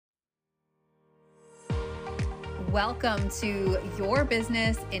Welcome to Your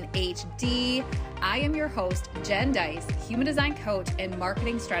Business in HD. I am your host, Jen Dice, human design coach and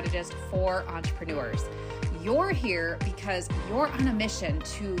marketing strategist for entrepreneurs. You're here because you're on a mission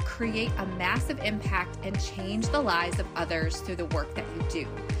to create a massive impact and change the lives of others through the work that you do.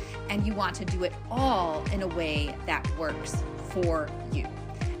 And you want to do it all in a way that works for you.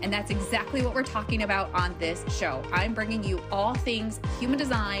 And that's exactly what we're talking about on this show. I'm bringing you all things human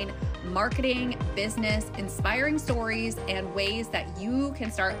design, marketing, business, inspiring stories, and ways that you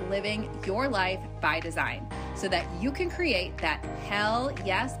can start living your life by design so that you can create that hell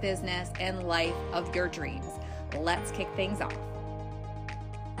yes business and life of your dreams. Let's kick things off.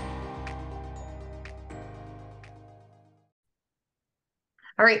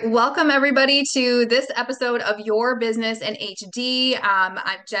 All right, welcome everybody to this episode of Your Business in HD. I'm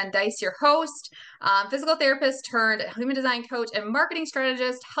Jen Dice, your host, physical therapist turned human design coach and marketing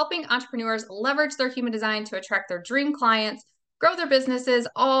strategist, helping entrepreneurs leverage their human design to attract their dream clients, grow their businesses,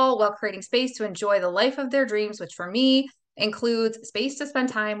 all while creating space to enjoy the life of their dreams, which for me includes space to spend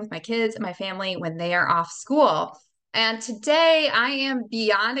time with my kids and my family when they are off school. And today I am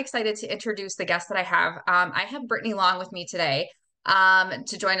beyond excited to introduce the guest that I have. I have Brittany along with me today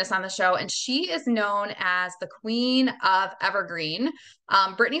to join us on the show. And she is known as the Queen of Evergreen.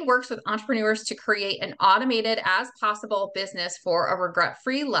 Brittany works with entrepreneurs to create an automated as possible business for a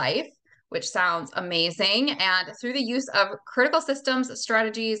regret-free life, which sounds amazing. And through the use of critical systems,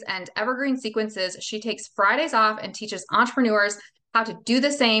 strategies, and evergreen sequences, she takes Fridays off and teaches entrepreneurs how to do the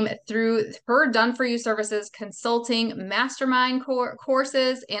same through her done-for-you services, consulting, mastermind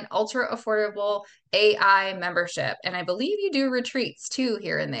courses, and ultra-affordable AI membership. And I believe you do retreats too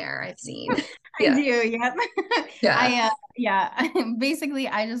here and there, I've seen. I do, yep. Yeah. Basically,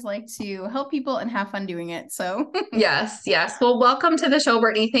 I just like to help people and have fun doing it. So Yes. Well, welcome to the show,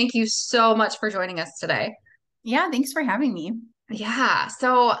 Brittany. Thank you so much for joining us today. yeah, thanks for having me. Yeah.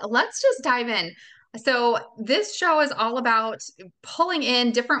 So let's just dive in. So this show is all about pulling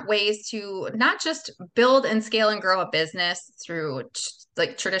in different ways to not just build and scale and grow a business through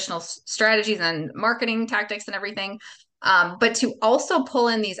like traditional strategies and marketing tactics and everything, but to also pull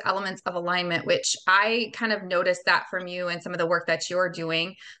in these elements of alignment, which I kind of noticed that from you and some of the work that you're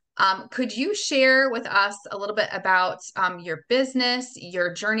doing. Could you share with us a little bit about your business,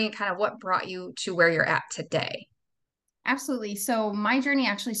 your journey, and kind of what brought you to where you're at today? Absolutely. So my journey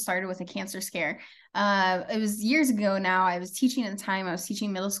actually started with a cancer scare. It was years ago now. I was teaching at the time. I was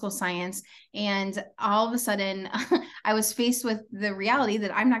teaching middle school science. And all of a sudden, I was faced with the reality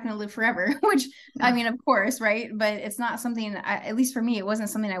that I'm not going to live forever, which, I mean, of course, right? But it's not something, at least for me, it wasn't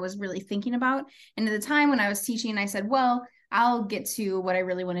something I was really thinking about. And at the time when I was teaching, I said, well, I'll get to what I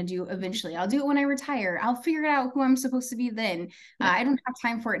really want to do eventually. I'll do it when I retire. I'll figure out who I'm supposed to be then. I don't have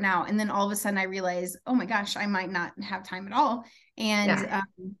time for it now. And then all of a sudden I realized, oh my gosh, I might not have time at all. And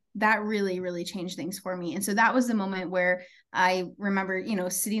that really, really changed things for me. And so that was the moment where I remember,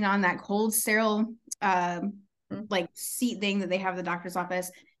 sitting on that cold, sterile, like seat thing that they have at the doctor's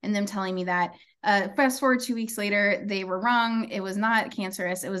office and them telling me that. Fast forward 2 weeks later, they were wrong. It was not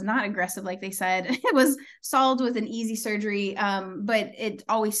cancerous. It was not aggressive, like they said. It was solved with an easy surgery. But it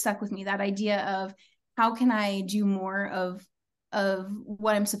always stuck with me, that idea of how can I do more of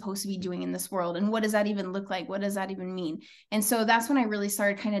what I'm supposed to be doing in this world, and what does that even look like? What does that even mean? And so that's when I really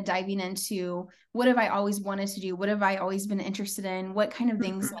started kind of diving into what have I always wanted to do? What have I always been interested in? What kind of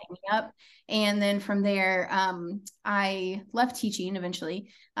things light me up? And then from there, I left teaching eventually,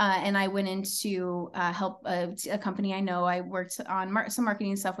 and I went into help a company I know. I worked on some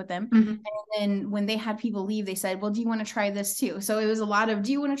marketing stuff with them. And then when they had people leave, they said, well, do you want to try this too? So it was a lot of,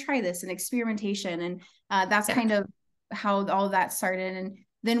 do you want to try this, and experimentation. And that's kind of how all of that started. And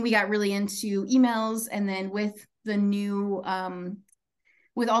then we got really into emails. And then with the new,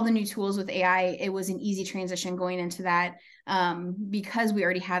 with all the new tools with AI, it was an easy transition going into that, because we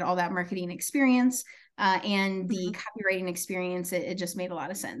already had all that marketing experience and the copywriting experience. It just made a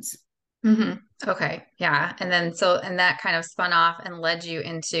lot of sense. Okay. Yeah. And that kind of spun off and led you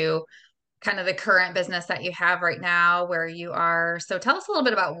into kind of the current business that you have right now where you are. So tell us a little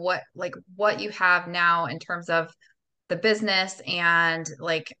bit about what you have now in terms of the business. And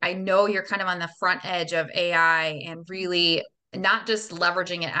like, I know you're kind of on the front edge of AI and really not just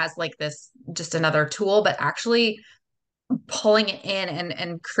leveraging it as like this, just another tool, but actually pulling it in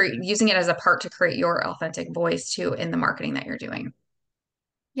and using it as a part to create your authentic voice too in the marketing that you're doing.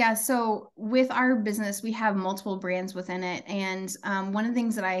 Yeah, so with our business, we have multiple brands within it. And one of the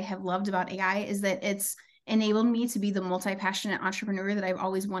things that I have loved about AI is that it's enabled me to be the multi-passionate entrepreneur that I've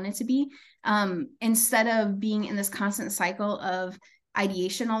always wanted to be. Instead of being in this constant cycle of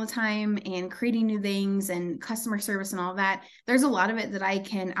ideation all the time and creating new things and customer service and all that, there's a lot of it that I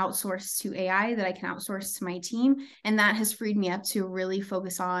can outsource to AI, that I can outsource to my team. And that has freed me up to really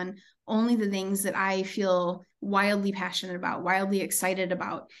focus on only the things that I feel wildly passionate about, wildly excited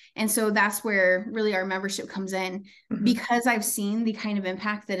about. And so that's where really our membership comes in. Because I've seen the kind of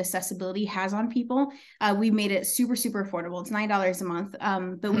impact that accessibility has on people, we made it super, super affordable. It's $9 a month.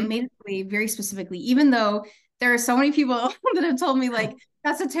 But we made it very specifically, even though there are so many people that have told me like,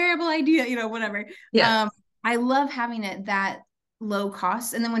 that's a terrible idea, whatever. Yeah. I love having it that low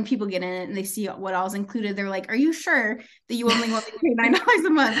cost. And then when people get in it and they see what all's included, they're like, are you sure that you only want to pay $9 a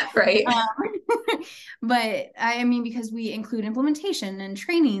month? Right. But I mean, because we include implementation and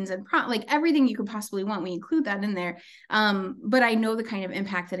trainings and like everything you could possibly want, we include that in there. But I know the kind of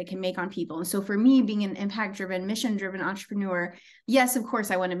impact that it can make on people. And so for me, being an impact driven, mission driven entrepreneur, yes, of course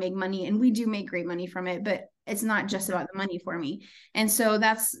I want to make money, and we do make great money from it, but it's not just about the money for me. And so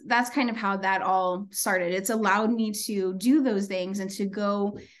that's kind of how that all started. It's allowed me to do those things and to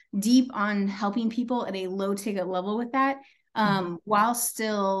go deep on helping people at a low ticket level with that, while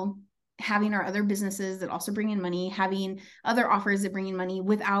still having our other businesses that also bring in money, having other offers that bring in money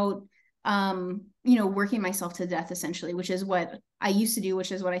without, working myself to death, essentially, which is what I used to do,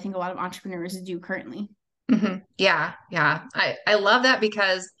 which is what I think a lot of entrepreneurs do currently. Yeah. Yeah. I love that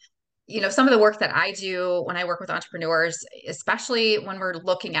because some of the work that I do when I work with entrepreneurs, especially when we're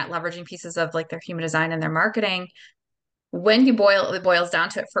looking at leveraging pieces of like their human design and their marketing, when it boils down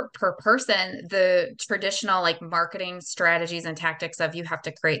to it per person, the traditional like marketing strategies and tactics of you have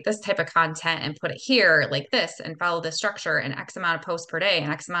to create this type of content and put it here like this and follow this structure and X amount of posts per day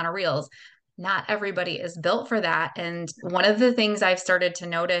and X amount of reels. Not everybody is built for that. And one of the things I've started to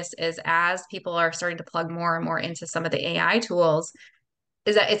notice is as people are starting to plug more and more into some of the AI tools,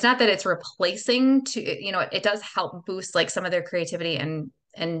 is that it's not that it's replacing it does help boost like some of their creativity and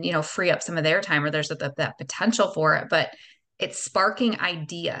free up some of their time, or there's that potential for it, but it's sparking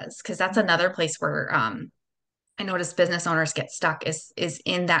ideas, because that's another place where I notice business owners get stuck is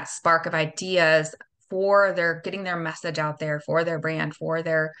in that spark of ideas for their getting their message out there for their brand, for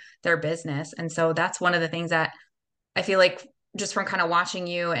their business. And so that's one of the things that I feel like, just from kind of watching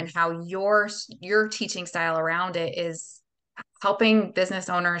you and how your teaching style around it is helping business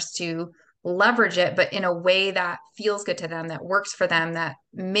owners to leverage it, but in a way that feels good to them, that works for them, that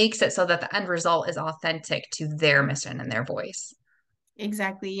makes it so that the end result is authentic to their mission and their voice.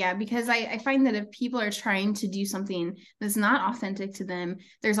 Exactly. Yeah. Because I find that if people are trying to do something that's not authentic to them,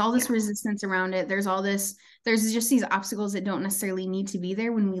 there's all this Yeah. resistance around it. There's just these obstacles that don't necessarily need to be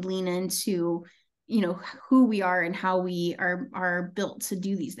there when we lean into, who we are and how we are built to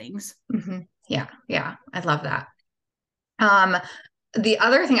do these things. Yeah. Yeah. I love that. The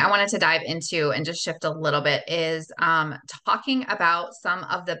other thing I wanted to dive into and just shift a little bit is talking about some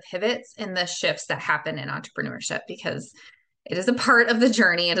of the pivots and the shifts that happen in entrepreneurship, because it is a part of the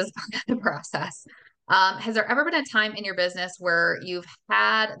journey, it is part of the process. Has there ever been a time in your business where you've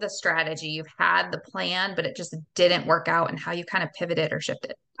had the strategy, you've had the plan, but it just didn't work out, and how you kind of pivoted or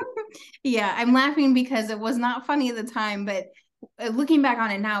shifted? Yeah, I'm laughing because it was not funny at the time, but looking back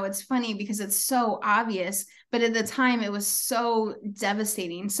on it now, it's funny because it's so obvious. But at the time, it was so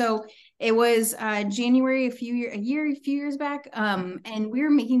devastating. So it was January a few years back, and we were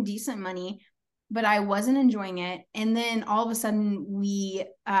making decent money, but I wasn't enjoying it. And then all of a sudden,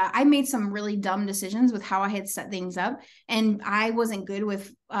 I made some really dumb decisions with how I had set things up, and I wasn't good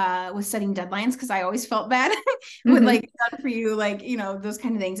with setting deadlines because I always felt bad with like done for you, like those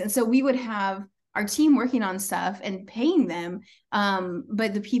kind of things. And so we would have our team working on stuff and paying them,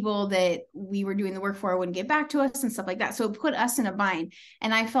 but the people that we were doing the work for wouldn't get back to us and stuff like that. So it put us in a bind.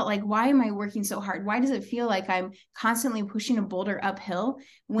 And I felt like, why am I working so hard? Why does it feel like I'm constantly pushing a boulder uphill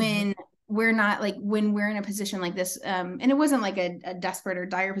when we're not, like, when we're in a position like this? And it wasn't like a desperate or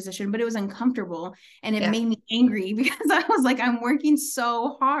dire position, but it was uncomfortable, and it made me angry because I was like, I'm working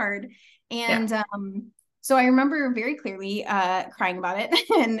so hard. And so I remember very clearly crying about it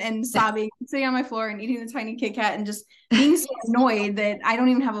and sobbing, sitting on my floor and eating the tiny Kit Kat and just being so annoyed that I don't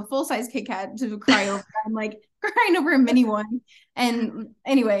even have a full-size Kit Kat to cry over. I'm like crying over a mini one. And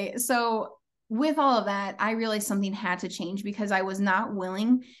anyway, so with all of that, I realized something had to change because I was not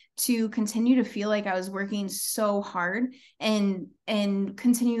willing to continue to feel like I was working so hard and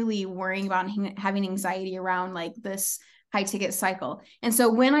continually worrying about having anxiety around like this high ticket cycle. And so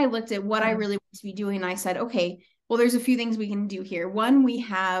when I looked at what I really want to be doing, I said, okay, well, there's a few things we can do here. One, we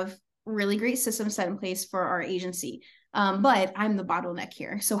have really great systems set in place for our agency. But I'm the bottleneck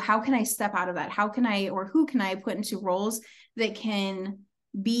here. So how can I step out of that? How can I, or who can I put into roles that can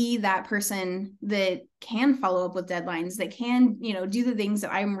be that person that can follow up with deadlines, that can, do the things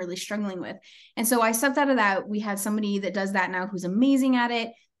that I'm really struggling with. And so I stepped out of that. We had somebody that does that now who's amazing at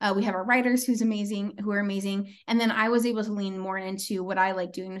it. We have our writers who are amazing. And then I was able to lean more into what I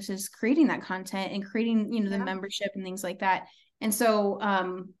like doing, which is creating that content and creating, the membership and things like that. And so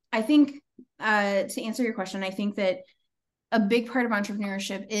I think to answer your question, I think that a big part of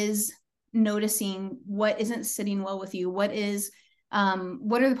entrepreneurship is noticing what isn't sitting well with you. What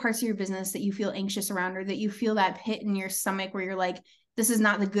are the parts of your business that you feel anxious around, or that you feel that pit in your stomach where you're like, this is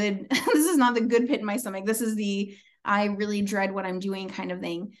not the good, this is not the good pit in my stomach. This is the, I really dread what I'm doing kind of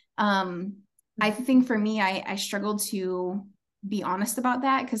thing. I think for me, I struggled to be honest about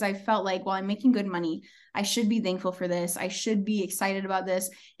that, because I felt like, well, I'm making good money. I should be thankful for this. I should be excited about this.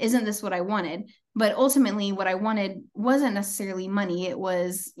 Isn't this what I wanted? But ultimately, what I wanted wasn't necessarily money. It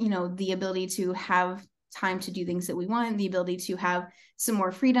was, the ability to have time to do things that we want, the ability to have some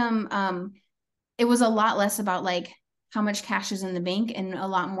more freedom. It was a lot less about like how much cash is in the bank, and a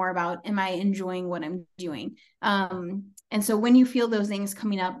lot more about, am I enjoying what I'm doing? And so when you feel those things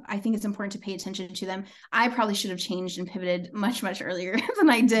coming up, I think it's important to pay attention to them. I probably should have changed and pivoted much, much earlier than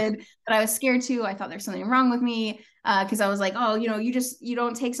I did, but I was scared to. I thought there's something wrong with me, because I was like, oh, you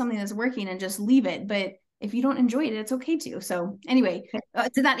don't take something that's working and just leave it. But if you don't enjoy it, it's okay to. So anyway,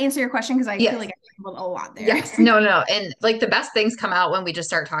 did that answer your question? Because I feel like I rambled a lot there. Yes, no. And like the best things come out when we just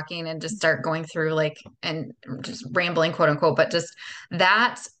start talking and just start going through like, and just rambling, quote unquote, but just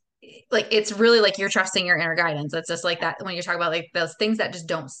that, like, it's really like you're trusting your inner guidance. It's just like that when you talk about like those things that just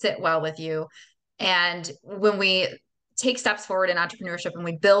don't sit well with you. And when we take steps forward in entrepreneurship and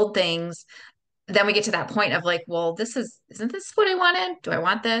we build things, then we get to that point of like, well, isn't this what I wanted? Do I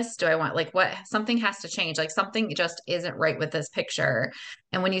want this? Do I want like what? Something has to change. Like something just isn't right with this picture.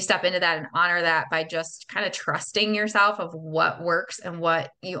 And when you step into that and honor that by just kind of trusting yourself of what works and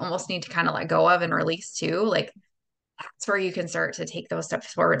what you almost need to kind of let go of and release too, like that's where you can start to take those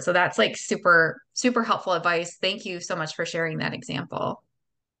steps forward. So that's like super, super helpful advice. Thank you so much for sharing that example.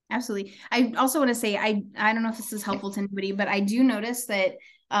 Absolutely. I also want to say, I don't know if this is helpful to anybody, but I do notice that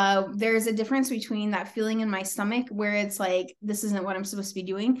there's a difference between that feeling in my stomach where it's like, this isn't what I'm supposed to be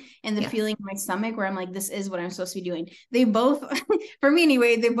doing, and the feeling in my stomach where I'm like, this is what I'm supposed to be doing. They both, for me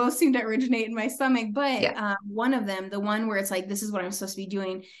anyway, they both seem to originate in my stomach. But one of them, the one where it's like, this is what I'm supposed to be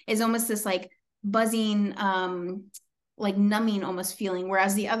doing, is almost this like buzzing, like numbing almost feeling.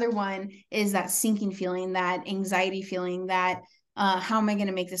 Whereas the other one is that sinking feeling, that anxiety feeling, that how am I going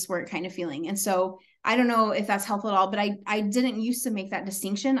to make this work kind of feeling. And so I don't know if that's helpful at all, but I didn't used to make that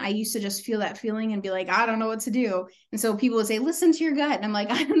distinction. I used to just feel that feeling and be like, I don't know what to do. And so people would say, listen to your gut. And I'm like,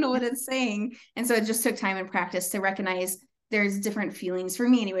 I don't know what it's saying. And so it just took time and practice to recognize there's different feelings for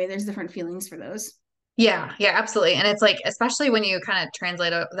me anyway. There's different feelings for those. Yeah, absolutely. And it's like, especially when you kind of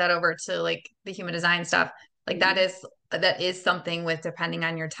translate that over to like the human design stuff, like that is something with, depending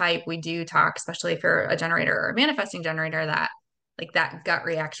on your type, we do talk, especially if you're a generator or a manifesting generator, that like that gut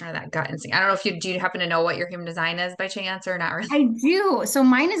reaction or that gut instinct. I don't know if do you happen to know what your human design is by chance, or not really? I do. So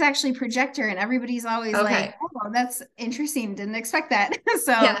mine is actually projector, and everybody's always Okay. like, oh, that's interesting. Didn't expect that.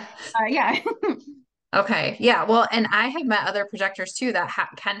 So Yeah. yeah. Okay. Yeah. Well, and I have met other projectors too that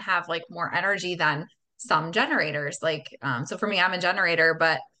can have like more energy than some generators. Like, so for me, I'm a generator,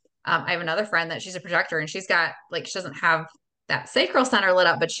 but I have another friend that she's a projector, and she's got like, she doesn't have that sacral center lit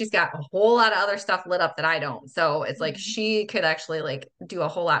up, but she's got a whole lot of other stuff lit up that I don't. So it's like she could actually like do a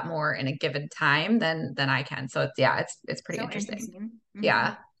whole lot more in a given time than I can. So it's pretty So interesting. interesting.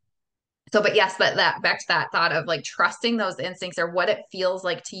 Yeah. So, but yes, but that back to that thought of like trusting those instincts or what it feels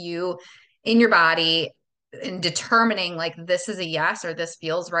like to you in your body, and determining like this is a yes, or this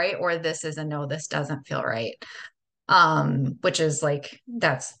feels right, or this is a no, this doesn't feel right. Which is like,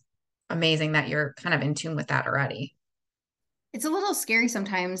 that's amazing that you're kind of in tune with that already. It's a little scary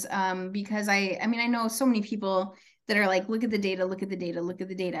sometimes, because I mean, I know so many people that are like, look at the data, look at the data, look at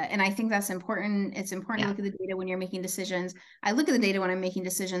the data. And I think that's important. It's important to Yeah. look at the data when you're making decisions. I look at the data when I'm making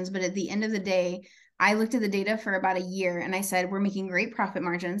decisions, but at the end of the day, I looked at the data for about a year and I said, we're making great profit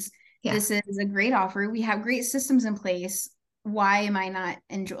margins. Yeah. This is a great offer. We have great systems in place. Why am I not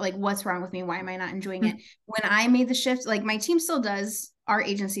like, what's wrong with me? Why am I not enjoying it? When I made the shift, like my team still does our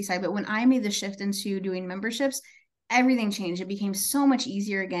agency side, but when I made the shift into doing memberships, everything changed. It became so much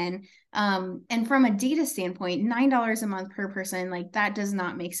easier again. And from a data standpoint, $9 a month per person, like that does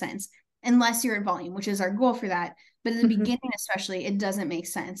not make sense unless you're at volume, which is our goal for that. But at the beginning, especially, it doesn't make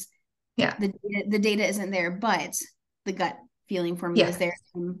sense. Yeah. The data isn't there, but the gut feeling for me Yeah. is there.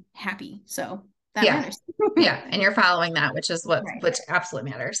 I'm happy. So that Yeah. matters. Yeah. And you're following that, which is Right. which absolutely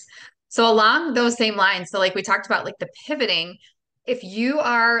matters. So along those same lines, so like we talked about like the pivoting, if you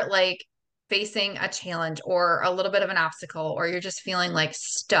are like facing a challenge or a little bit of an obstacle, or you're just feeling like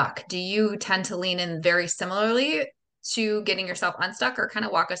stuck, do you tend to lean in very similarly to getting yourself unstuck, or kind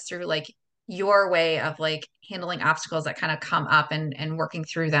of walk us through like your way of like handling obstacles that kind of come up and working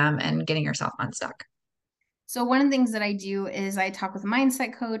through them and getting yourself unstuck? So one of the things that I do is I talk with a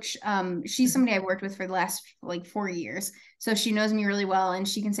mindset coach. She's Mhm. somebody I've worked with for the last like 4 years. So she knows me really well and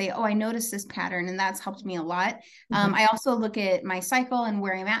she can say, oh, I noticed this pattern and that's helped me a lot. Mhm. I also look at my cycle and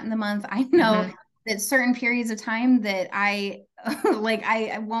where I'm at in the month. I know Mhm. that certain periods of time that I like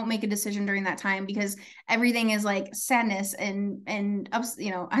I won't make a decision during that time because everything is like sadness and ups,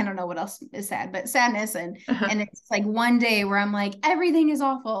 I don't know what else is sad, but sadness and it's like one day where I'm like, everything is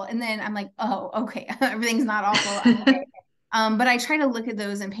awful. And then I'm like, oh, okay, everything's not awful. I'm okay. But I try to look at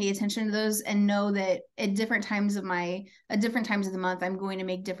those and pay attention to those and know that at different times of the month, I'm going to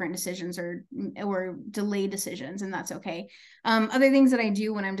make different decisions or delay decisions, and that's okay. Other things that I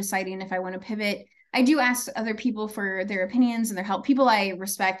do when I'm deciding if I want to pivot, I do ask other people for their opinions and their help. People I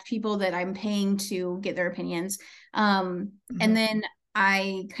respect, people that I'm paying to get their opinions. And Mhm. then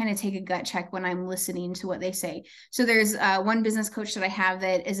I kind of take a gut check when I'm listening to what they say. So there's one business coach that I have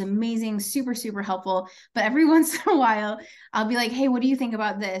that is amazing, super, super helpful. But every once in a while, I'll be like, hey, what do you think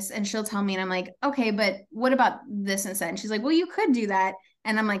about this? And she'll tell me, and I'm like, okay, but what about this instead? And she's like, well, you could do that.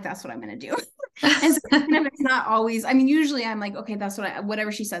 And I'm like, that's what I'm going to do. And so kind of it's not always, I mean, usually I'm like, okay, that's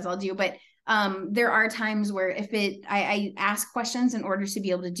whatever she says, I'll do. But there are times where I ask questions in order to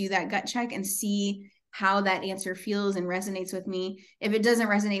be able to do that gut check and see how that answer feels and resonates with me. If it doesn't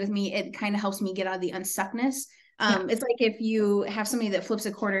resonate with me, it kind of helps me get out of the unstuckness. Yeah. It's like if you have somebody that flips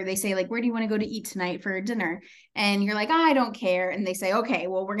a quarter, they say like, where do you want to go to eat tonight for dinner? And you're like, oh, I don't care. And they say, okay,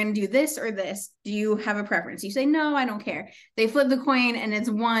 well, we're going to do this or this. Do you have a preference? You say, no, I don't care. They flip the coin and it's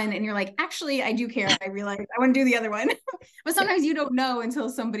one. And you're like, actually, I do care. I realize I want to do the other one. But Yeah. sometimes you don't know until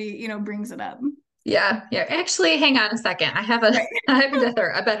somebody, brings it up. Yeah. Yeah. Actually, hang on a second. I have a Right. I have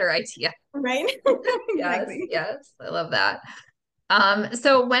a better idea. Right. Yes, Exactly. yes. I love that.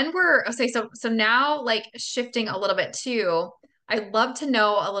 So when we're okay, so now like shifting a little bit too, I'd love to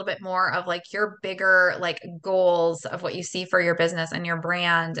know a little bit more of like your bigger like goals of what you see for your business and your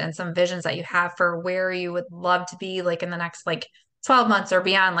brand and some visions that you have for where you would love to be like in the next like 12 months or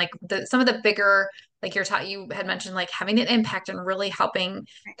beyond, like some of the bigger like you had mentioned like having an impact and really helping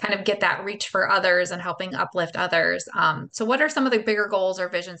kind of get that reach for others and helping uplift others. So what are some of the bigger goals or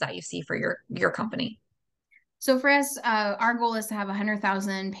visions that you see for your company? So for us, our goal is to have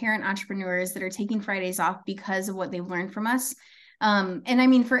 100,000 parent entrepreneurs that are taking Fridays off because of what they've learned from us. And I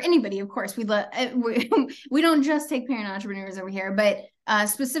mean, for anybody, of course, we don't just take parent entrepreneurs over here, but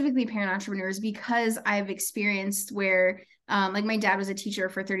specifically parent entrepreneurs because I've experienced where, like my dad was a teacher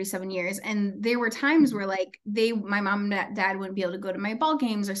for 37 years, and there were times where like my mom and dad wouldn't be able to go to my ball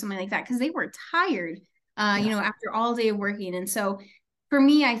games or something like that because they were tired, Yeah. after all day of working. And so for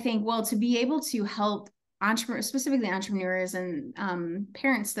me, I think, well, to be able to help entrepreneurs, specifically entrepreneurs and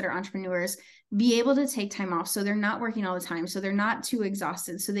parents that are entrepreneurs, be able to take time off so they're not working all the time, so they're not too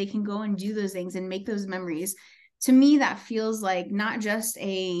exhausted, so they can go and do those things and make those memories. To me, that feels like not just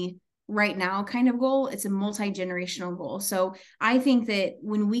a right now kind of goal, it's a multi-generational goal. So I think that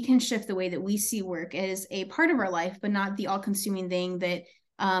when we can shift the way that we see work as a part of our life, but not the all-consuming thing that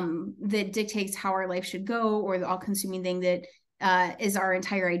dictates how our life should go, or the all-consuming thing that is our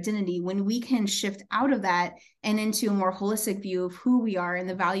entire identity. When we can shift out of that and into a more holistic view of who we are and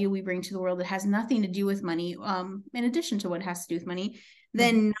the value we bring to the world that has nothing to do with money, in addition to what has to do with money, Mhm.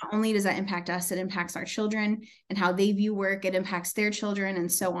 then not only does that impact us, it impacts our children and how they view work, it impacts their children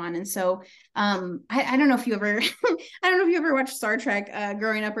and so on. And so I don't know if you ever I don't know if you ever watched Star Trek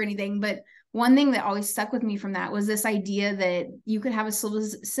growing up or anything, but one thing that always stuck with me from that was this idea that you could have a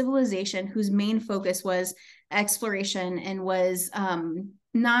civilization whose main focus was exploration and was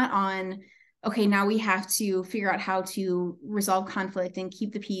not on, okay, now we have to figure out how to resolve conflict and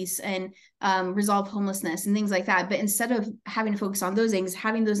keep the peace and resolve homelessness and things like that. But instead of having to focus on those things,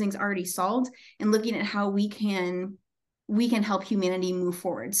 having those things already solved and looking at how we can help humanity move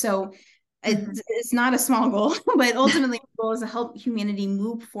forward. So Mhm. it's not a small goal, but ultimately the goal is to help humanity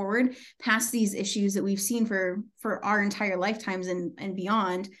move forward past these issues that we've seen for our entire lifetimes and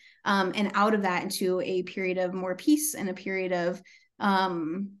beyond, and out of that into a period of more peace and a period of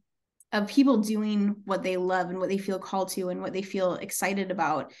people doing what they love and what they feel called to and what they feel excited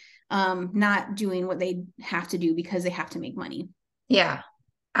about, not doing what they have to do because they have to make money. Yeah.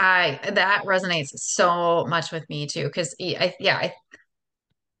 I that resonates so much with me too, because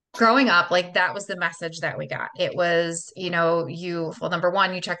growing up, like that was the message that we got. It was, well, number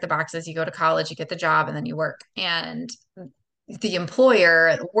one, you check the boxes, you go to college, you get the job, and then you work. And the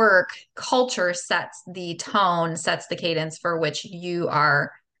employer, work culture sets the tone, sets the cadence for which you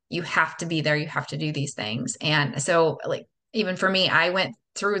have to be there, you have to do these things. And so like even for me, I went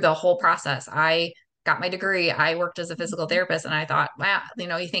through the whole process. I got my degree, I worked as a physical therapist, and I thought, wow,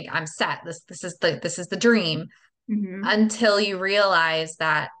 you think I'm set. This is the dream, Mm-hmm. until you realize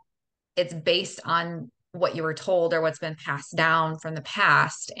that it's based on what you were told or what's been passed down from the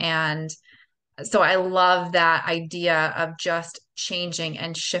past. And so I love that idea of just changing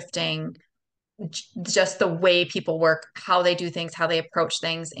and shifting just the way people work, how they do things, how they approach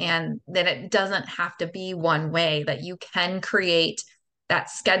things, and that it doesn't have to be one way, that you can create that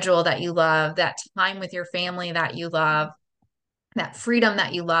schedule that you love, that time with your family that you love, that freedom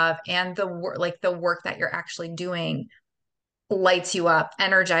that you love, and the work, like the work that you're actually doing lights you up,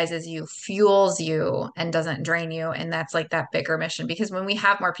 energizes you, fuels you, and doesn't drain you. And that's like that bigger mission. Because when we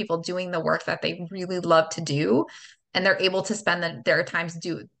have more people doing the work that they really love to do, and they're able to spend their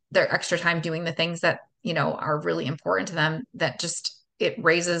extra time doing the things that, are really important to them, that just it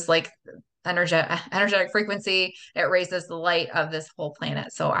raises like energetic frequency. It raises the light of this whole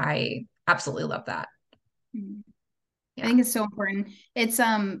planet. So I absolutely love that. I Yeah. think it's so important. It's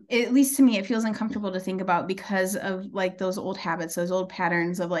at least to me, it feels uncomfortable to think about because of like those old habits, those old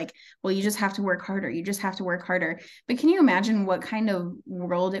patterns of like, well, you just have to work harder. You just have to work harder. But can you imagine what kind of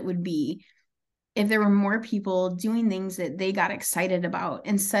world it would be if there were more people doing things that they got excited about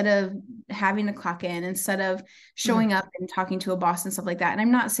instead of having to clock in, instead of Mm-hmm. showing up and talking to a boss and stuff like that? And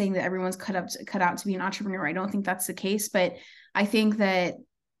I'm not saying that everyone's cut out to be an entrepreneur. I don't think that's the case, but I think that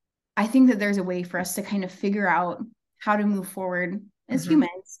there's a way for us to kind of figure out how to move forward as Mm-hmm.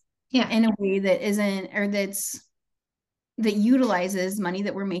 humans Yeah. in a way that isn't, or that utilizes money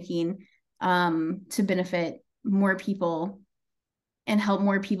that we're making to benefit more people and help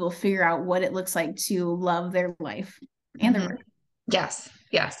more people figure out what it looks like to love their life and their Mm-hmm. work. Yes,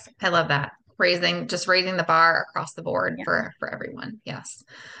 yes. I love that. Raising the bar across the board Yeah. for everyone. Yes.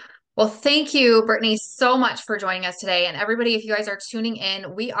 Well, thank you, Brittany, so much for joining us today. And everybody, if you guys are tuning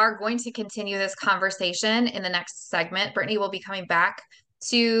in, we are going to continue this conversation in the next segment. Brittany will be coming back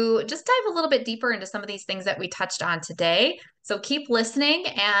to just dive a little bit deeper into some of these things that we touched on today. So keep listening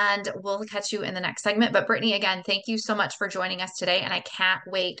and we'll catch you in the next segment. But Brittany, again, thank you so much for joining us today. And I can't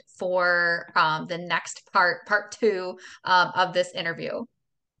wait for the next part two of this interview.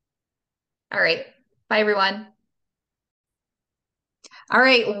 All right. Bye, everyone. All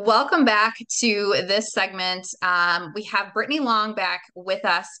right, welcome back to this segment. We have Brittany Long back with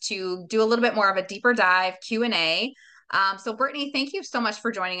us to do a little bit more of a deeper dive Q&A. So Brittany, thank you so much for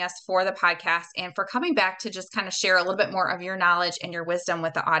joining us for the podcast and for coming back to just kind of share a little bit more of your knowledge and your wisdom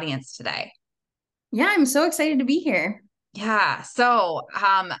with the audience today. Yeah, I'm so excited to be here. Yeah, so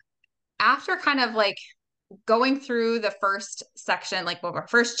after kind of like going through the first section, like our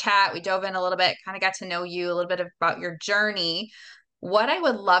first chat, we dove in a little bit, kind of got to know you a little bit about your journey. What I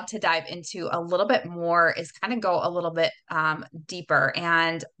would love to dive into a little bit more is kind of go a little bit deeper.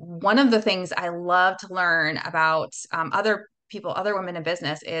 And one of the things I love to learn about other people, other women in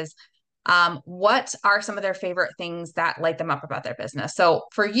business is what are some of their favorite things that light them up about their business? So,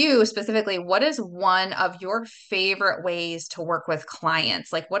 for you specifically, what is one of your favorite ways to work with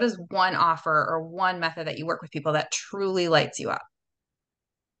clients? Like, what is one offer or one method that you work with people that truly lights you up?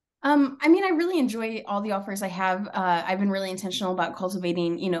 I mean, I really enjoy all the offers I have. I've been really intentional about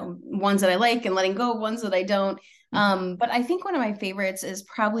cultivating, ones that I like and letting go of ones that I don't. But I think one of my favorites is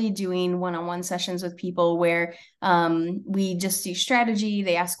probably doing one-on-one sessions with people where we just do strategy.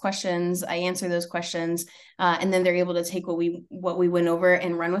 They ask questions, I answer those questions, and then they're able to take what we went over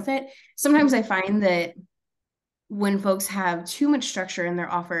and run with it. Sometimes I find that when folks have too much structure in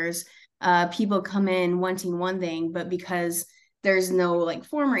their offers, people come in wanting one thing, but because there's no like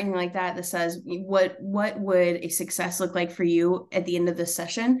form or anything like that that says what would a success look like for you at the end of this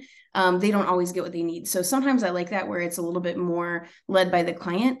session, they don't always get what they need. So sometimes I like that where it's a little bit more led by the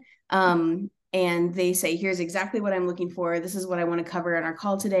client. And they say, here's exactly what I'm looking for. This is what I want to cover in our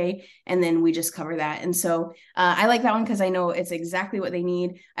call today. And then we just cover that. And so I like that one because I know it's exactly what they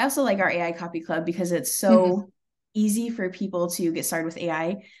need. I also like our AI copy club because it's Mhm. so easy for people to get started with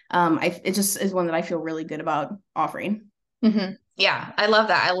AI. It just is one that I feel really good about offering. Yeah, I love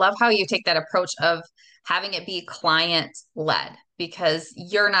that. I love how you take that approach of having it be client led, because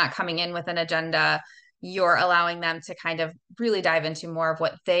you're not coming in with an agenda. You're allowing them to kind of really dive into more of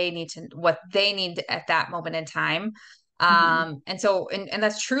what they need at that moment in time. Mm-hmm. And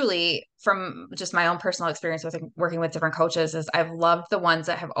that's truly from just my own personal experience with working with different coaches, is I've loved the ones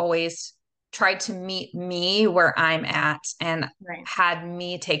that have always tried to meet me where I'm at and Right. had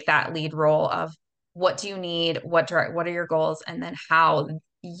me take that lead role of what do you need? What are your goals? And then how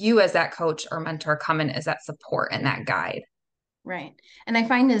you as that coach or mentor come in as that support and that guide. Right. And I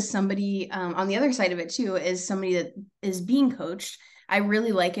find as somebody on the other side of it too, is somebody that is being coached, I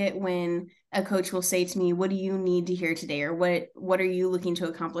really like it when a coach will say to me, what do you need to hear today? Or what are you looking to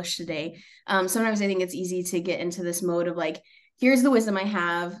accomplish today? Sometimes I think it's easy to get into this mode of like, here's the wisdom I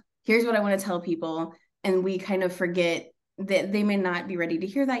have, here's what I want to tell people. And we kind of forget that they may not be ready to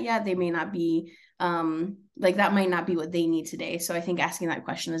hear that yet. They may not be like that might not be what they need today. So I think asking that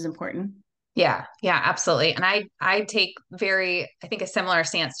question is important. Yeah, yeah, absolutely. And I take I think a similar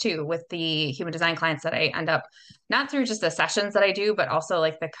stance too with the human design clients that I end up not through just the sessions that I do, but also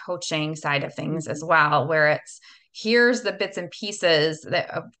like the coaching side of things as Mhm. well, where it's here's the bits and pieces that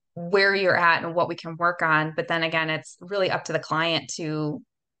of where you're at and what we can work on. But then again, it's really up to the client to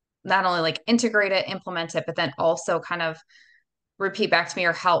not only like integrate it, implement it, but then also kind of repeat back to me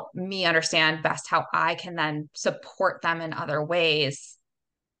or help me understand best how I can then support them in other ways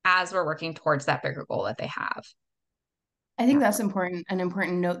as we're working towards that bigger goal that they have. I think Yeah. that's important, an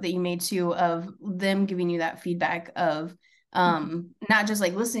important note that you made too, of them giving you that feedback of Mhm. not just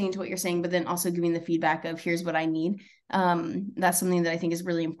like listening to what you're saying, but then also giving the feedback of here's what I need. That's something that I think is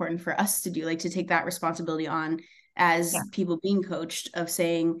really important for us to do, like to take that responsibility on Yeah. as people being coached of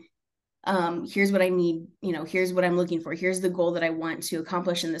saying, here's what I need, here's what I'm looking for, here's the goal that I want to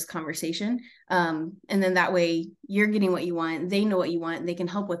accomplish in this conversation. And then that way you're getting what you want, they know what you want, they can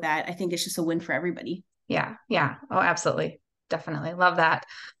help with that. I think it's just a win for everybody. Yeah. Yeah. Oh, absolutely. Definitely. Love that.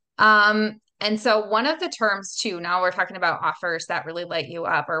 And so one of the terms too, now we're talking about offers that really light you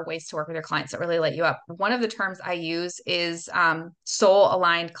up or ways to work with your clients that really light you up. One of the terms I use is soul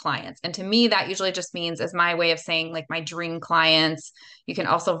aligned clients. And to me, that usually just means as my way of saying like my dream clients. You can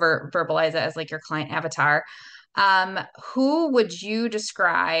also verbalize it as like your client avatar. Who would you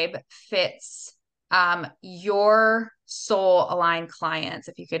describe fits your soul aligned clients?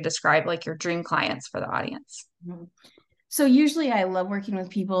 If you could describe like your dream clients for the audience. Mhm. So usually I love working with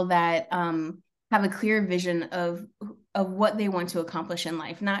people that have a clear vision of what they want to accomplish in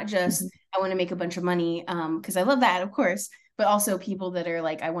life, not just Mhm. I want to make a bunch of money because I love that, of course, but also people that are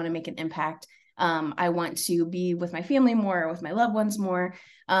like I want to make an impact. I want to be with my family more, with my loved ones more.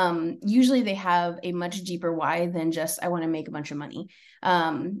 Usually they have a much deeper why than just I want to make a bunch of money.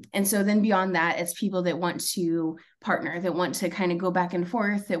 And so then beyond that, it's people that want to partner, that want to kind of go back and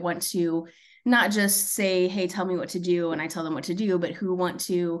forth, that want to not just say, hey, tell me what to do, and I tell them what to do, but who want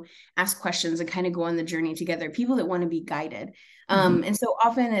to ask questions and kind of go on the journey together, people that want to be guided. Mhm. And so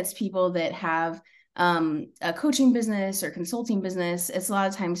often it's people that have a coaching business or consulting business. It's a lot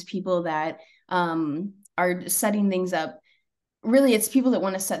of times people that are setting things up. Really, it's people that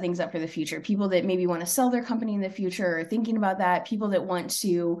want to set things up for the future, people that maybe want to sell their company in the future or thinking about that, people that want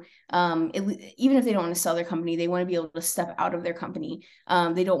to, even if they don't want to sell their company, they want to be able to step out of their company.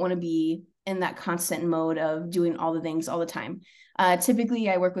 They don't want to be in that constant mode of doing all the things all the time. Typically,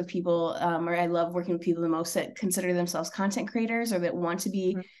 I work with people, or I love working with people the most that consider themselves content creators or that want to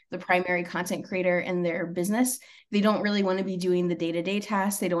be the primary content creator in their business. They don't really want to be doing the day-to-day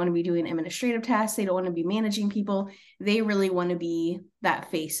tasks. They don't want to be doing administrative tasks. They don't want to be managing people. They really want to be that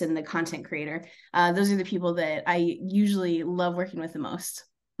face and the content creator. Those are the people that I usually love working with the most.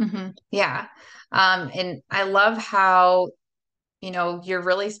 Yeah. And I love how, you're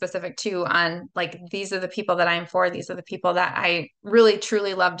really specific too on like, these are the people that I'm for. These are the people that I really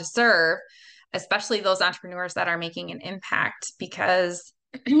truly love to serve, especially those entrepreneurs that are making an impact because,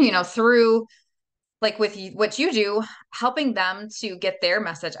 through like with what you do, helping them to get their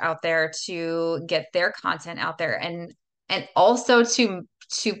message out there, to get their content out there and also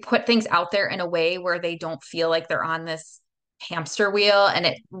to put things out there in a way where they don't feel like they're on this hamster wheel and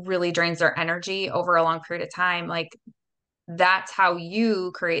it really drains their energy over a long period of time. Like that's how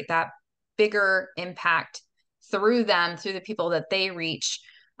you create that bigger impact through them, through the people that they reach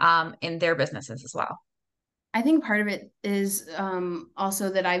in their businesses as well. I think part of it is also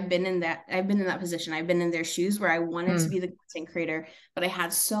that I've been in that position. I've been in their shoes where I wanted to Mm. be the content creator, but I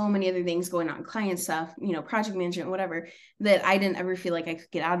had so many other things going on, client stuff, project management, whatever, that I didn't ever feel like I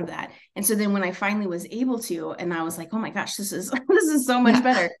could get out of that. And so then when I finally was able to, and I was like, oh my gosh, this is this is so much Yeah.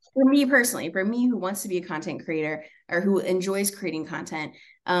 better for me personally, for me who wants to be a content creator or who enjoys creating content.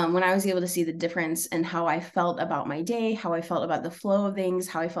 When I was able to see the difference in how I felt about my day, how I felt about the flow of things,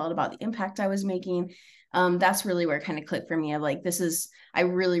 how I felt about the impact I was making, that's really where it kind of clicked for me of like, I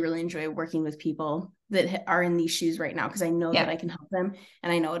really, really enjoy working with people that are in these shoes right now because I know that Yeah. I can help them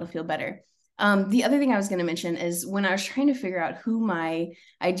and I know it'll feel better. The other thing I was going to mention is when I was trying to figure out who my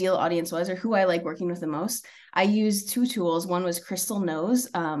ideal audience was or who I like working with the most, I used two tools. One was Crystal Knows.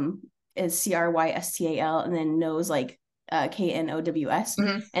 is Crystal, and then knows like Knows.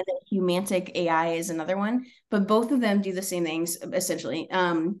 Mhm. And then Humantic AI is another one. But both of them do the same things essentially.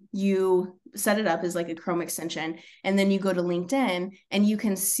 You set it up as like a Chrome extension, and then you go to LinkedIn and you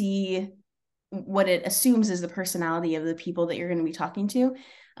can see what it assumes is the personality of the people that you're going to be talking to,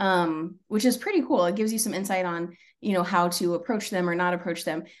 which is pretty cool. It gives you some insight on, how to approach them or not approach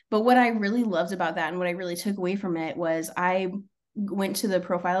them. But what I really loved about that and what I really took away from it was I went to the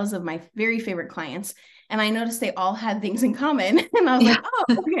profiles of my very favorite clients and I noticed they all had things in common. And I was Yeah. like, oh,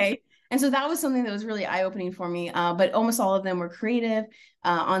 okay. And so that was something that was really eye-opening for me. But almost all of them were creative.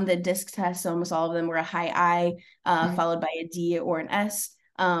 On the DISC test, almost all of them were a high I, Mhm. followed by a D or an S.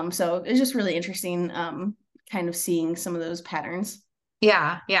 So it's just really interesting, kind of seeing some of those patterns.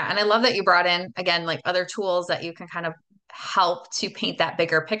 Yeah, yeah. And I love that you brought in again like other tools that you can kind of help to paint that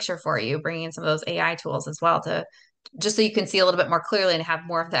bigger picture for you, bringing in some of those AI tools as well to just so you can see a little bit more clearly and have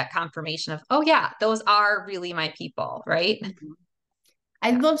more of that confirmation of, oh yeah, those are really my people, right? Mhm. Yeah.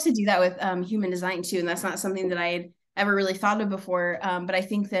 I'd love to do that with human design too, and that's not something that I had ever really thought of before. But I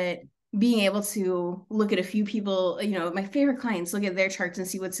think that being able to look at a few people, my favorite clients, look at their charts and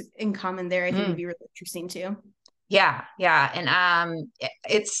see what's in common there, I think would Mm. be really interesting too. Yeah, yeah. And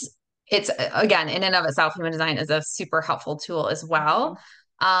it's again in and of itself, human design is a super helpful tool as well.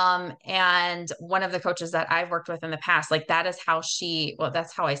 Mhm. And one of the coaches that I've worked with in the past, like that is how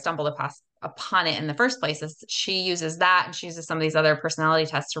that's how I stumbled upon it in the first place, is she uses that and she uses some of these other personality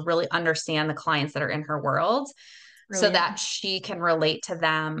tests to really understand the clients that are in her world so that Brilliant. she can relate to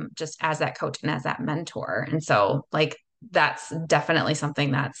them just as that coach and as that mentor. And so like that's definitely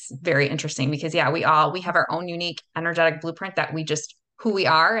something that's very interesting because yeah, we have our own unique energetic blueprint that we just who we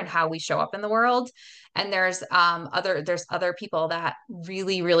are and how we show up in the world. And there's other people that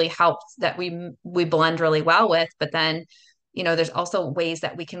really help that we blend really well with. But then, there's also ways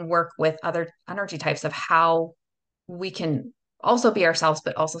that we can work with other energy types of how we can also be ourselves,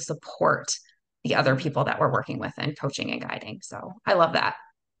 but also support the other Mhm. people that we're working with and coaching and guiding. So I love that.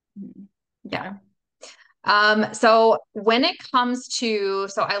 Mhm. Yeah. Yeah. So when it comes to,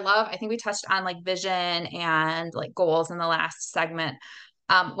 so I think we touched on like vision and like goals in the last segment.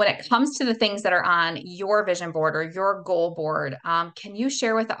 When it comes to the things that are on your vision board or your goal board, can you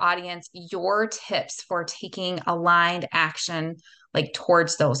share with the audience your tips for taking aligned action like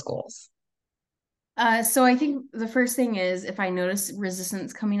towards those goals? So I think the first thing is if I notice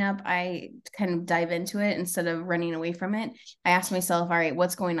resistance coming up, I kind of dive into it instead of running away from it. I ask myself, all right,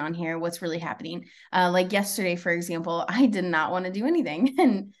 what's going on here? What's really happening? Like yesterday, for example, I did not want to do anything.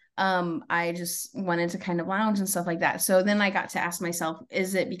 And I just wanted to kind of lounge and stuff like that. So then I got to ask myself,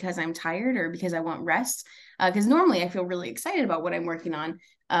 is it because I'm tired or because I want rest? Because normally I feel really excited about what I'm working on.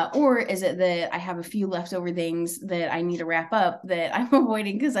 Or is it that I have a few leftover things that I need to wrap up that I'm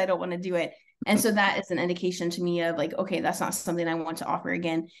avoiding because I don't want to do it? And so that is an indication to me of like, okay, that's not something I want to offer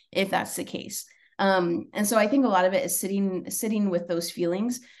again, if that's the case. And so I think a lot of it is sitting with those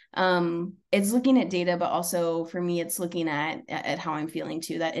feelings. It's looking at data, but also for me, it's looking at how I'm feeling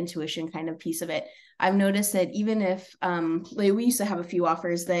too, that intuition kind of piece of it. I've noticed that even if like we used to have a few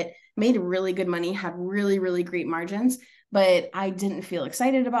offers that made really good money, had really great margins, but I didn't feel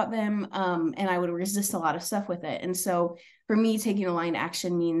excited about them. And I would resist a lot of stuff with it. And so for me, taking aligned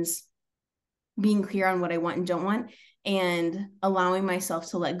action means being clear on what I want and don't want, and allowing myself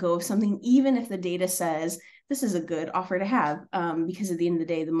to let go of something, even if the data says this is a good offer to have, because at the end of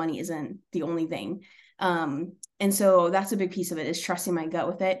the day, the money isn't the only thing. And so that's a big piece of it, is trusting my gut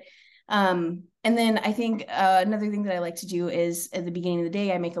with it. And then I think another thing that I like to do is at the beginning of the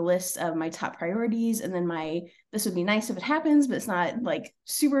day, I make a list of my top priorities, and then this would be nice if it happens, but it's not like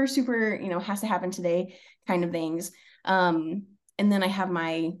super, has to happen today kind of things. And then I have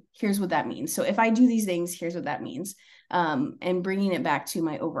here's what that means. So if I do these things, here's what that means. And bringing it back to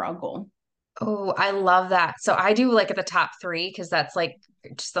my overall goal. Oh, I love that. So I do like at the top three because that's like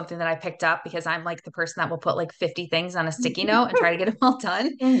just something that I picked up because I'm like the person that will put like 50 things on a sticky note and try to get them all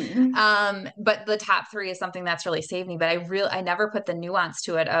done. Mhm. But the top three is something that's really saved me. But I never put the nuance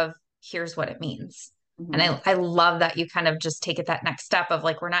to it of here's what it means. And Mhm. I love that you kind of just take it that next step of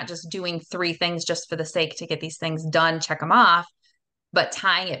like, we're not just doing three things just for the sake to get these things done, check them off, but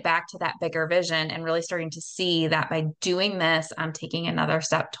tying it back to that bigger vision and really starting to see that by doing this, I'm taking another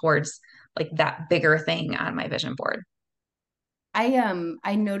step towards like that bigger thing on my vision board.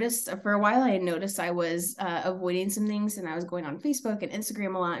 I noticed for a while I noticed I was avoiding some things, and I was going on Facebook and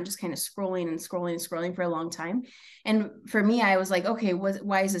Instagram a lot and just kind of scrolling for a long time. And for me, I was like, okay,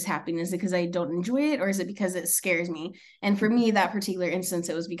 why is this happening? Is it because I don't enjoy it, or is it because it scares me? And for me, that particular instance,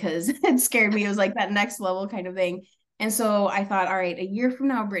 it was because it scared me. It was like that next level kind of thing. And so I thought, all right, a year from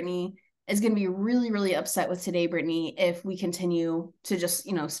now, Brittany is going to be really, really upset with today, Brittany, if we continue to just,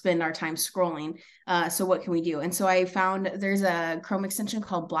 spend our time scrolling. So what can we do? And so I found there's a Chrome extension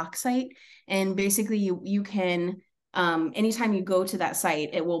called Block Site. And basically you can, anytime you go to that site,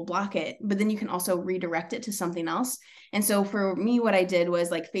 it will block it, but then you can also redirect it to something else. And so for me, what I did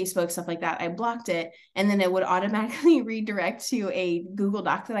was like Facebook, stuff like that, I blocked it, and then it would automatically redirect to a Google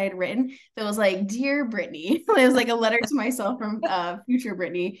Doc that I had written that was like, Dear Brittany. It was like a letter to myself from future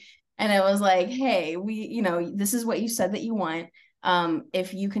Brittany. And it was like, hey, this is what you said that you want.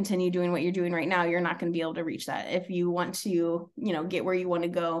 If you continue doing what you're doing right now, you're not going to be able to reach that. If you want to, get where you want to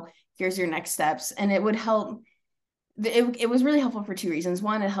go, here's your next steps. And it would help. It was really helpful for two reasons.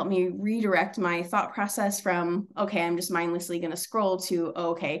 One, it helped me redirect my thought process from, okay, I'm just mindlessly going to scroll to,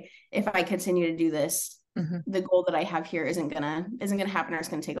 oh, okay, if I continue to do this, the goal that I have here isn't gonna happen, or it's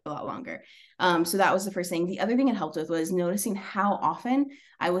gonna take a lot longer. So that was the first thing. The other thing it helped with was noticing how often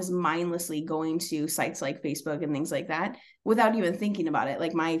I was mindlessly going to sites like Facebook and things like that without even thinking about it.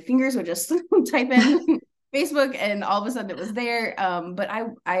 Like my fingers would just type in Facebook and all of a sudden it was there. But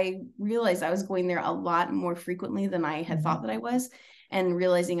I realized I was going there a lot more frequently than I had thought that I was, and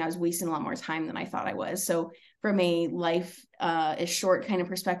realizing I was wasting a lot more time than I thought I was. So from a life is short kind of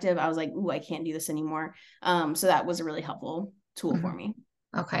perspective, I was like, ooh, I can't do this anymore. So that was a really helpful tool for me.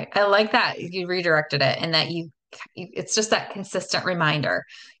 Okay. I like that you redirected it, and that it's just that consistent reminder.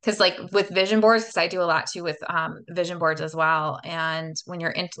 Because like with vision boards, because I do a lot too with vision boards as well. And when you're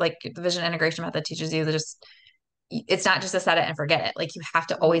into like the vision integration method teaches you that just it's not just a set it and forget it. Like you have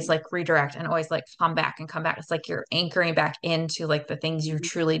to always like redirect and always like come back and come back. It's like you're anchoring back into like the things you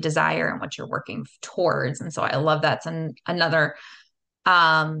truly desire and what you're working towards. And so I love that's another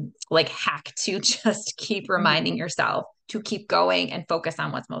like hack to just keep reminding yourself to keep going and focus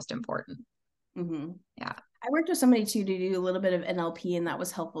on what's most important. Yeah. I worked with somebody too to do a little bit of NLP, and that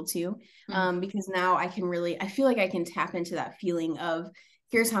was helpful too. Because now I feel like I can tap into that feeling of,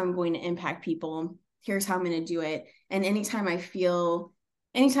 here's how I'm going to impact people. Here's how I'm going to do it. And anytime I feel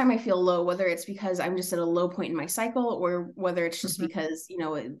low, whether it's because I'm just at a low point in my cycle, or whether it's just because,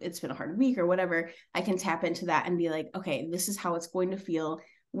 it's been a hard week or whatever, I can tap into that and be like, okay, this is how it's going to feel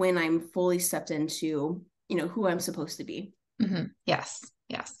when I'm fully stepped into, who I'm supposed to be. Yes.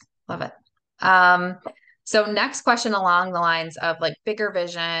 Yes. Love it. So next question along the lines of like bigger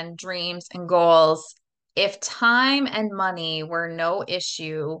vision, dreams, and goals. If time and money were no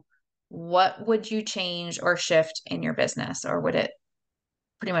issue, what would you change or shift in your business, or would it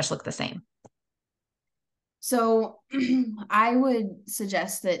pretty much look the same? So I would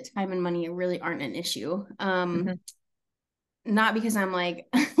suggest that time and money really aren't an issue. Not because I'm like,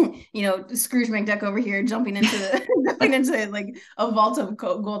 Scrooge McDuck over here jumping into like a vault of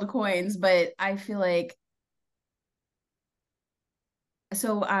gold coins, but I feel like,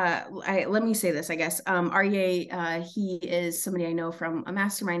 so let me say this, I guess. REA, he is somebody I know from a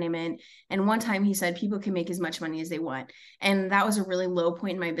mastermind I'm in. And one time he said people can make as much money as they want. And that was a really low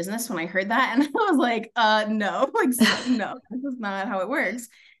point in my business when I heard that. And I was like, no, like, no, this is not how it works.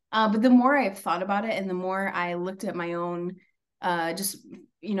 But the more I've thought about it, and the more I looked at my own just,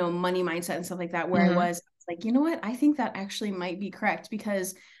 money mindset and stuff like that, where I was like, you know what? I think that actually might be correct,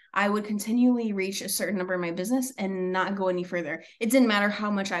 because I would continually reach a certain number in my business and not go any further. It didn't matter how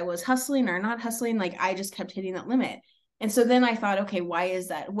much I was hustling or not hustling. Like I just kept hitting that limit. And so then I thought, okay, why is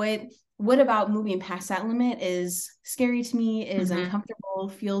that? What about moving past that limit is scary to me, is uncomfortable,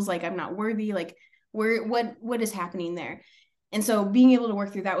 feels like I'm not worthy. Like what is happening there? And so being able to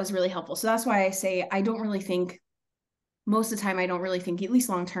work through that was really helpful. So that's why I say most of the time, I don't really think, at least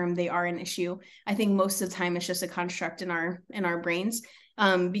long term, they are an issue. I think most of the time it's just a construct in our brains.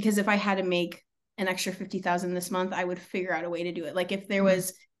 Because if I had to make an extra 50,000 this month, I would figure out a way to do it. Like if there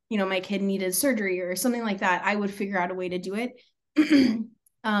was, my kid needed surgery or something like that, I would figure out a way to do it.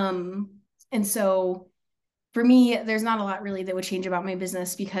 And so for me, there's not a lot really that would change about my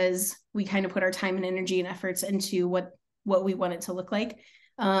business, because we kind of put our time and energy and efforts into what we want it to look like.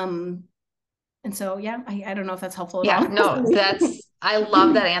 And so, yeah, I don't know if that's helpful at all. No, I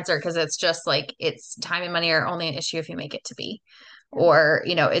love that answer, because it's just like, it's time and money are only an issue if you make it to be, or,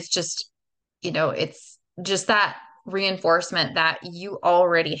 it's just, it's just that reinforcement that you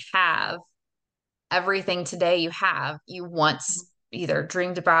already have everything today you once either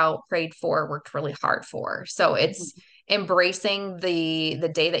dreamed about, prayed for, worked really hard for. So it's embracing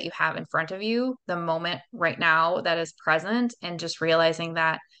the day that you have in front of you, the moment right now that is present, and just realizing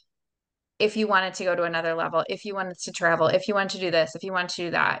that if you wanted to go to another level, if you wanted to travel, if you wanted to do this, if you wanted to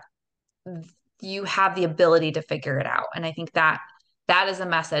do that, you have the ability to figure it out. And I think that is a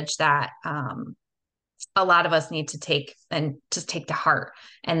message that a lot of us need to take and just take to heart.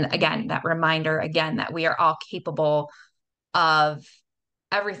 And again, that reminder again that we are all capable of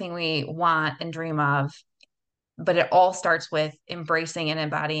everything we want and dream of, but it all starts with embracing and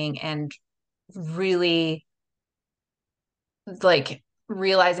embodying and really like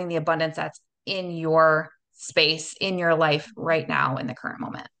realizing the abundance that's in your space, in your life right now in the current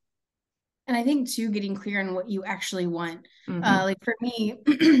moment. And I think too, getting clear on what you actually want. Mm-hmm. Like for me,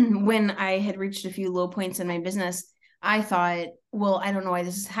 when I had reached a few low points in my business, I thought, well, I don't know why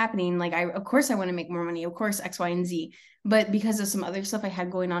this is happening. Like of course I want to make more money, of course, X, Y, and Z. But because of some other stuff I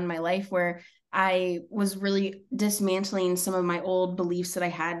had going on in my life where I was really dismantling some of my old beliefs that I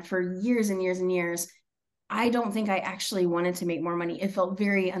had for years and years and years, I don't think I actually wanted to make more money. It felt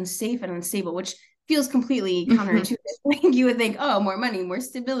very unsafe and unstable, which feels completely Mm-hmm. counterintuitive. Like you would think, oh, more money, more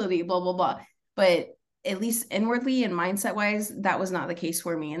stability, blah, blah, blah. But at least inwardly and mindset wise, that was not the case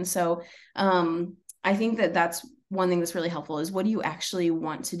for me. And so I think that that's one thing that's really helpful is what do you actually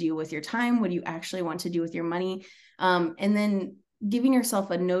want to do with your time? What do you actually want to do with your money? And then giving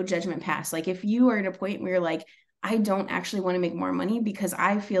yourself a no judgment pass. Like if you are at a point where you're like, I don't actually want to make more money because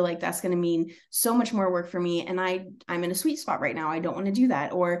I feel like that's going to mean so much more work for me. And I'm in a sweet spot right now. I don't want to do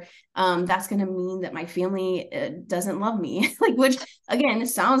that. Or that's going to mean that my family doesn't love me. Like, which again, it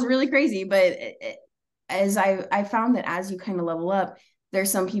sounds really crazy, but as I found that as you kind of level up, there's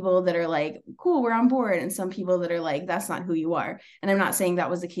some people that are like, cool, we're on board. And some people that are like, that's not who you are. And I'm not saying that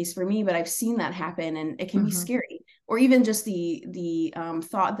was the case for me, but I've seen that happen and it can be Mm-hmm. scary. Or even just the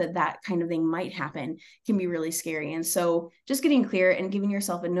thought that that kind of thing might happen can be really scary. And so just getting clear and giving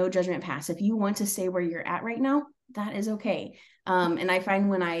yourself a no judgment pass. If you want to stay where you're at right now, that is okay. And I find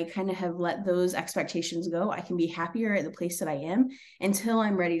when I kind of have let those expectations go, I can be happier at the place that I am until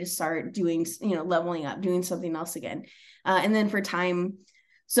I'm ready to start doing, leveling up, doing something else again. And then for time,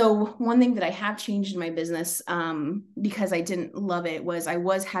 so one thing that I have changed in my business because I didn't love it was I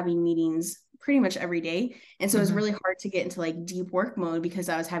was having meetings pretty much every day. And so it was Mm-hmm. really hard to get into like deep work mode because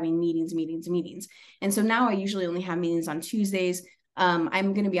I was having meetings. And so now I usually only have meetings on Tuesdays.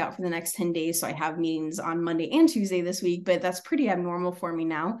 I'm going to be out for the next 10 days. So I have meetings on Monday and Tuesday this week, but that's pretty abnormal for me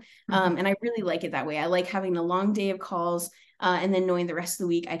now. Mm-hmm. And I really like it that way. I like having a long day of calls and then knowing the rest of the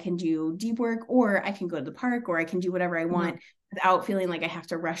week I can do deep work or I can go to the park or I can do whatever I Mm-hmm. want without feeling like I have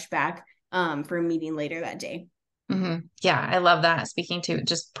to rush back for a meeting later that day. Mm-hmm. Yeah, I love that. Speaking to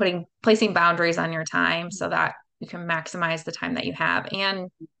just placing boundaries on your time so that you can maximize the time that you have and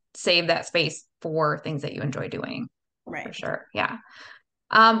save that space for things that you enjoy doing for Right. sure. Yeah.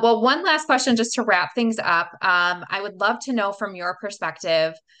 Well, one last question just to wrap things up. I would love to know from your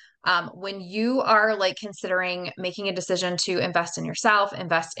perspective, when you are like considering making a decision to invest in yourself,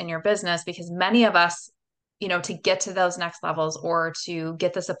 invest in your business, because many of us, to get to those next levels or to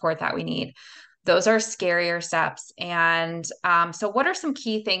get the support that we need, those are scarier steps. And so, what are some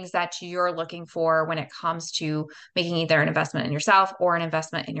key things that you're looking for when it comes to making either an investment in yourself or an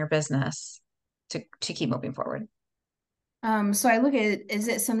investment in your business to keep moving forward? So I look at, is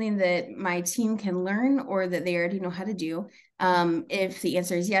it something that my team can learn or that they already know how to do? If the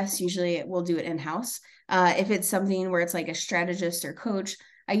answer is yes, usually we'll do it in-house. If it's something where it's like a strategist or coach,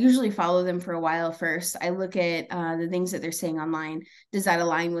 I usually follow them for a while first. I look at the things that they're saying online. Does that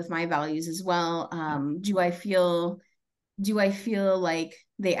align with my values as well? Do I feel like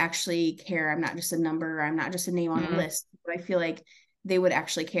they actually care? I'm not just a number, I'm not just a name on a Mm-hmm. list. Do I feel like they would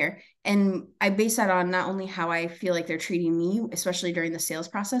actually care? And I base that on not only how I feel like they're treating me, especially during the sales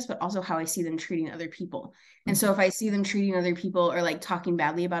process, but also how I see them treating other people. And so if I see them treating other people or like talking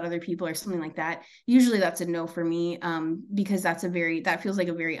badly about other people or something like that, usually that's a no for me, because that feels like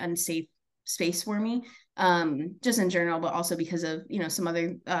a very unsafe space for me, just in general, but also because of, some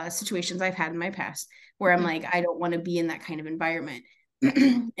other situations I've had in my past where I'm Mm-hmm. like, I don't want to be in that kind of environment.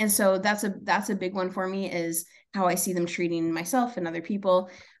 And so that's a big one for me is how I see them treating myself and other people.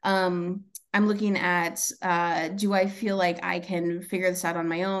 I'm looking at do I feel like I can figure this out on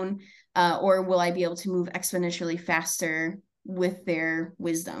my own, or will I be able to move exponentially faster with their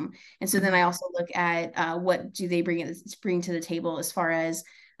wisdom? And so then Mm-hmm. I also look at what do they bring to the table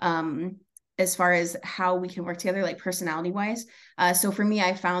um, as far as how we can work together, like personality wise. So for me,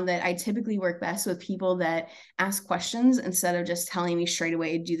 I found that I typically work best with people that ask questions instead of just telling me straight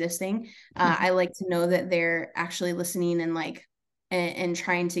away, do this thing. Mm-hmm. I like to know that they're actually listening and like, and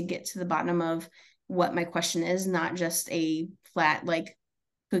trying to get to the bottom of what my question is, not just a flat, like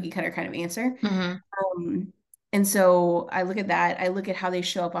cookie cutter kind of answer. Mm-hmm. Um, and so I look at that. I look at how they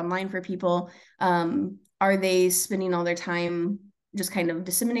show up online for people. Are they spending all their time just kind of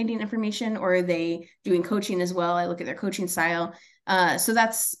disseminating information, or are they doing coaching as well? I look at their coaching style. So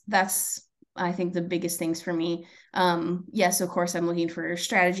that's I think the biggest things for me. Yes, of course I'm looking for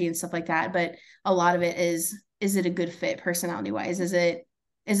strategy and stuff like that, but a lot of it is it a good fit personality wise? Is it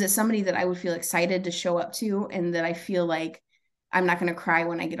somebody that I would feel excited to show up to and that I feel like I'm not going to cry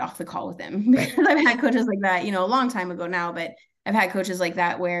when I get off the call with them? Because I've had coaches like that, a long time ago now, but I've had coaches like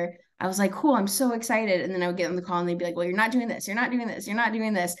that where I was like, cool, I'm so excited. And then I would get on the call and they'd be like, well, you're not doing this. You're not doing this. You're not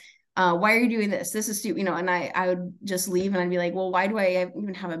doing this. Why are you doing this? This is stupid, and I would just leave and I'd be like, well, why do I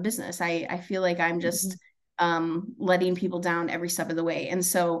even have a business? I feel like I'm just letting people down every step of the way. And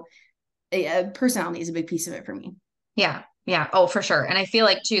so personality is a big piece of it for me. Yeah. Yeah. Oh, for sure. And I feel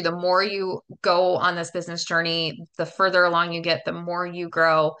like too, the more you go on this business journey, the further along you get, the more you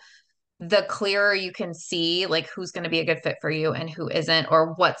grow, the clearer you can see like who's going to be a good fit for you and who isn't,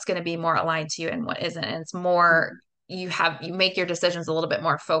 or what's going to be more aligned to you and what isn't. And it's more, you make your decisions a little bit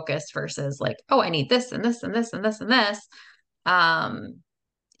more focused versus like, oh, I need this and this and this and this and this. Um,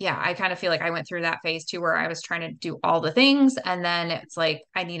 yeah, I kind of feel like I went through that phase too, where I was trying to do all the things. And then it's like,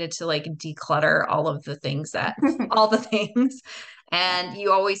 I needed to like declutter all of the things all the things. And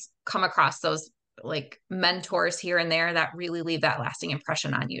you always come across those like mentors here and there that really leave that lasting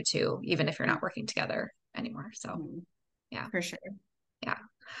impression on you too, even if you're not working together anymore. So yeah, for sure. Yeah.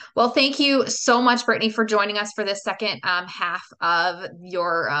 Well, thank you so much, Brittany, for joining us for this second half of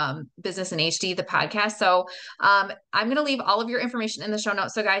your Business in HD, the podcast. So I'm going to leave all of your information in the show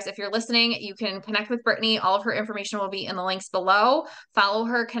notes. So guys, if you're listening, you can connect with Brittany. All of her information will be in the links below. Follow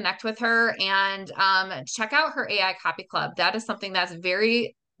her, connect with her, and check out her AI Copy Club. That is something that's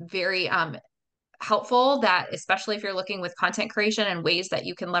very, very helpful, that especially if you're looking with content creation and ways that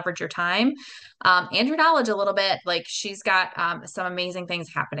you can leverage your time and your knowledge a little bit. Like she's got some amazing things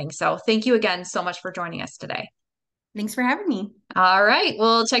happening. So thank you again so much for joining us today. Thanks for having me. All right.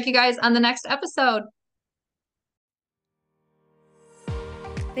 We'll check you guys on the next episode.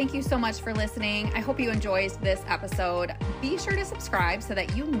 Thank you so much for listening. I hope you enjoyed this episode. Be sure to subscribe so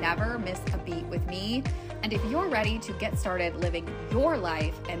that you never miss a beat with me. And if you're ready to get started living your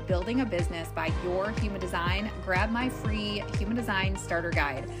life and building a business by your human design, grab my free human design starter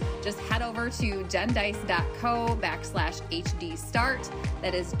guide. Just head over to jendys.co/HD start.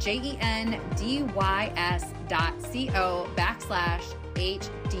 That is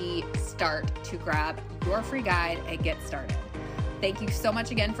JENDYS.co/HD start to grab your free guide and get started. Thank you so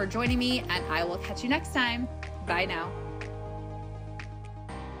much again for joining me, and I will catch you next time. Bye now.